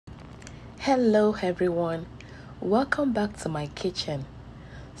Hello everyone, welcome back to my kitchen.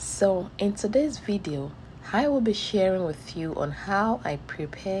 So in today's video, I will be sharing with you on how I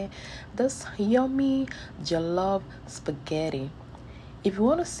prepare this yummy jollof spaghetti. If you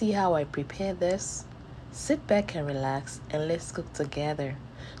want to see how I prepare this, sit back and relax and let's cook together.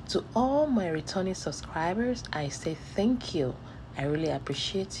 To all my returning subscribers, I say thank you. I really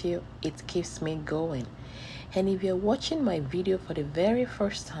appreciate you. It keeps me going. And if you're watching my video for the very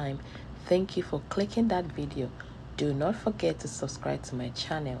first time, thank you for clicking that video. Do not forget to subscribe to my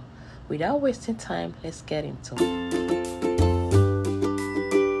channel. Without wasting time, let's get into it.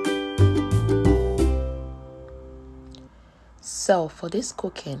 So for this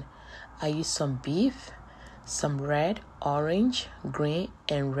cooking, I use some beef, some red, orange, green,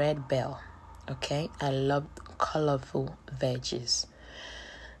 and red bell. Okay, I love colorful veggies.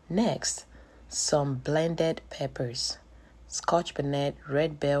 Next, some blended peppers, scotch bonnet,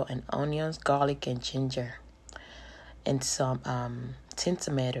 red bell, and onions, garlic, and ginger, and some tin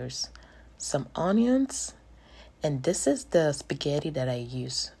tomatoes, some onions, and this is the spaghetti that I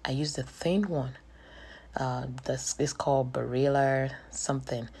use. I use the thin one. This is called Barilla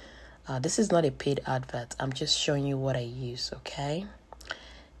something. This is not a paid advert. I'm just showing you what I use. Okay.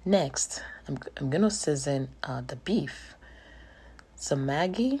 Next, I'm gonna season the beef. Some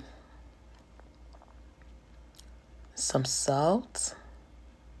Maggie, some salt,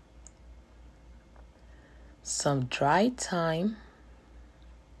 some dried thyme,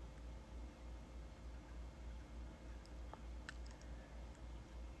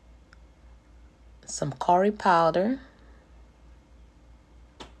 some curry powder,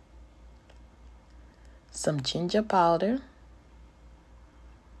 some ginger powder,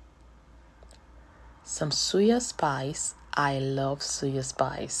 some soya spice. I love soya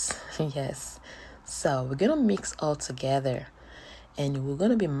spice. Yes. So we're gonna mix all together, and we're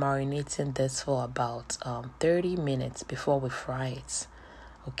gonna be marinating this for about 30 minutes before we fry it.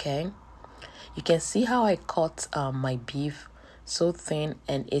 Okay. You can see how I cut my beef so thin,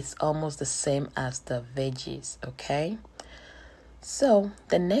 and it's almost the same as the veggies. Okay. So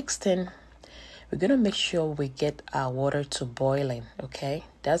the next thing, we're gonna make sure we get our water to boiling. Okay,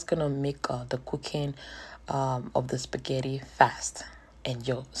 that's gonna make the cooking of the spaghetti fast, and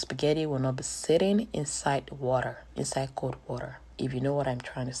your spaghetti will not be sitting inside cold water, if you know what I'm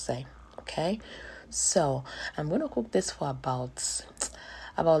trying to say. Okay, so I'm gonna cook this for about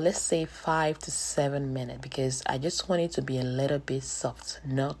let's say 5 to 7 minutes, because I just want it to be a little bit soft,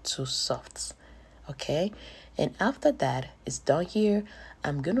 not too soft. Okay, and after that it's done here,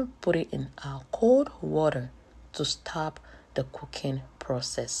 I'm gonna put it in cold water to stop the cooking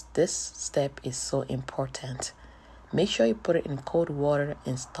process. This step is so important. Make sure you put it in cold water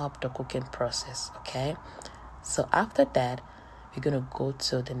and stop the cooking process. Okay, so after that we're gonna go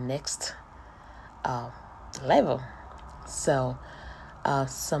to the next level. So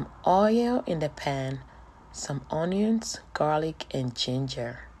some oil in the pan, some onions, garlic, and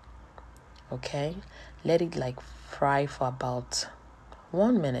ginger. Okay, let it like fry for about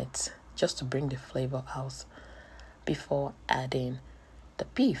 1 minute, just to bring the flavor out before adding the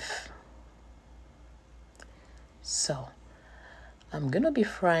beef. So I'm gonna be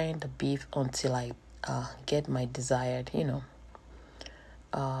frying the beef until I get my desired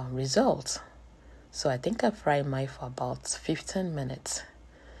result. So I think I fried mine for about 15 minutes,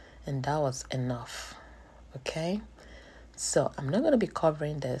 and that was enough. Okay, so I'm not gonna be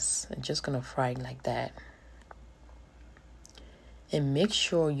covering this. I'm just gonna fry it like that, and make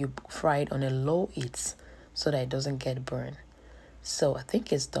sure you fry it on a low heat so that it doesn't get burned. So I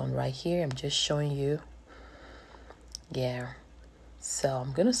think it's done right here. I'm just showing you. Yeah, so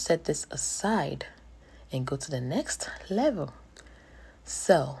I'm gonna set this aside and go to the next level.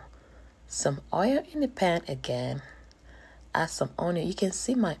 So some oil in the pan again, add some onion. You can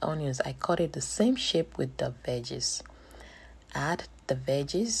see my onions, I cut it the same shape with the veggies. Add the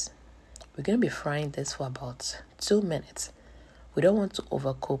veggies. We're gonna be frying this for about 2 minutes. We don't want to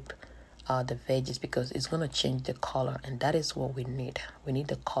overcook the veggies, because it's gonna change the color, and that is what we need. We need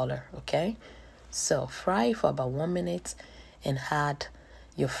the color. Okay, so fry for about 1 minute and add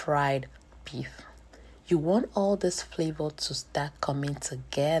your fried beef. You want all this flavor to start coming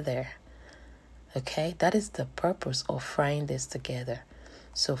together. Okay, that is the purpose of frying this together.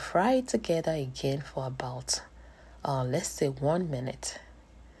 So fry it together again for about let's say 1 minute,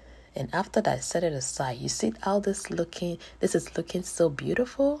 and after that set it aside. You see how this is looking so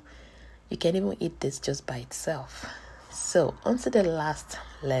beautiful. You can even eat this just by itself. So onto the last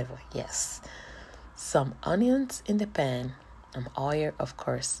level. Yes, some onions in the pan, oil of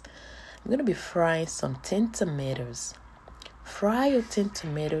course. I'm gonna be frying some tin tomatoes. Fry your tin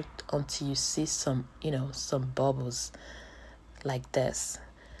tomato until you see some, some bubbles like this,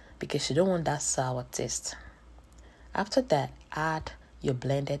 because you don't want that sour taste. After that, add your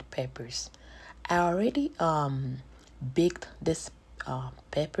blended peppers. I already baked this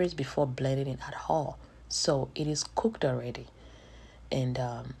peppers before blending it at all, so it is cooked already, and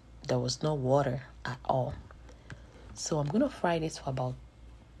there was no water at all. So I'm gonna fry this for about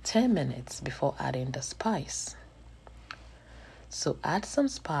 10 minutes before adding the spice. So add some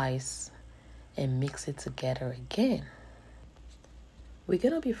spice and mix it together again. We're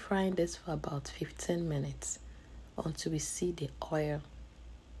gonna be frying this for about 15 minutes until we see the oil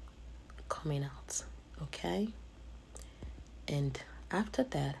coming out, okay? And after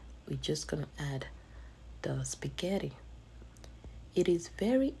that, we're just gonna add the spaghetti. It is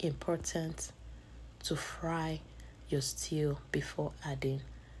very important to fry your stew before adding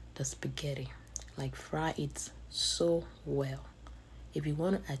the spaghetti. Like, fry it so well if you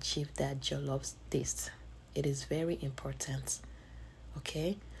want to achieve that jollof taste. It is very important.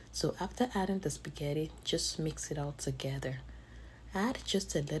 Okay, so after adding the spaghetti, just mix it all together. Add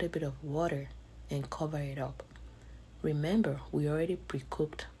just a little bit of water and cover it up. Remember, we already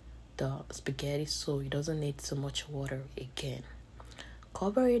pre-cooked the spaghetti, so it doesn't need so much water again.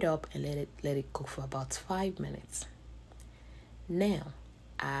 Cover it up and let it cook for about 5 minutes. Now,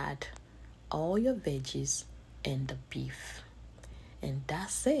 add all your veggies and the beef. And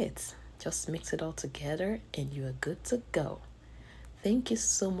that's it. Just mix it all together and you are good to go. Thank you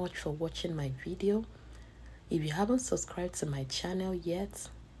so much for watching my video. If you haven't subscribed to my channel yet,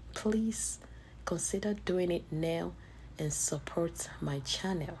 please consider doing it now and support my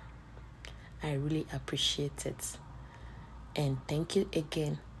channel. I really appreciate it. And thank you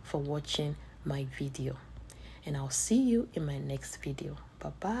again for watching my video. And I'll see you in my next video.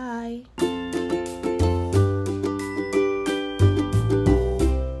 Bye-bye.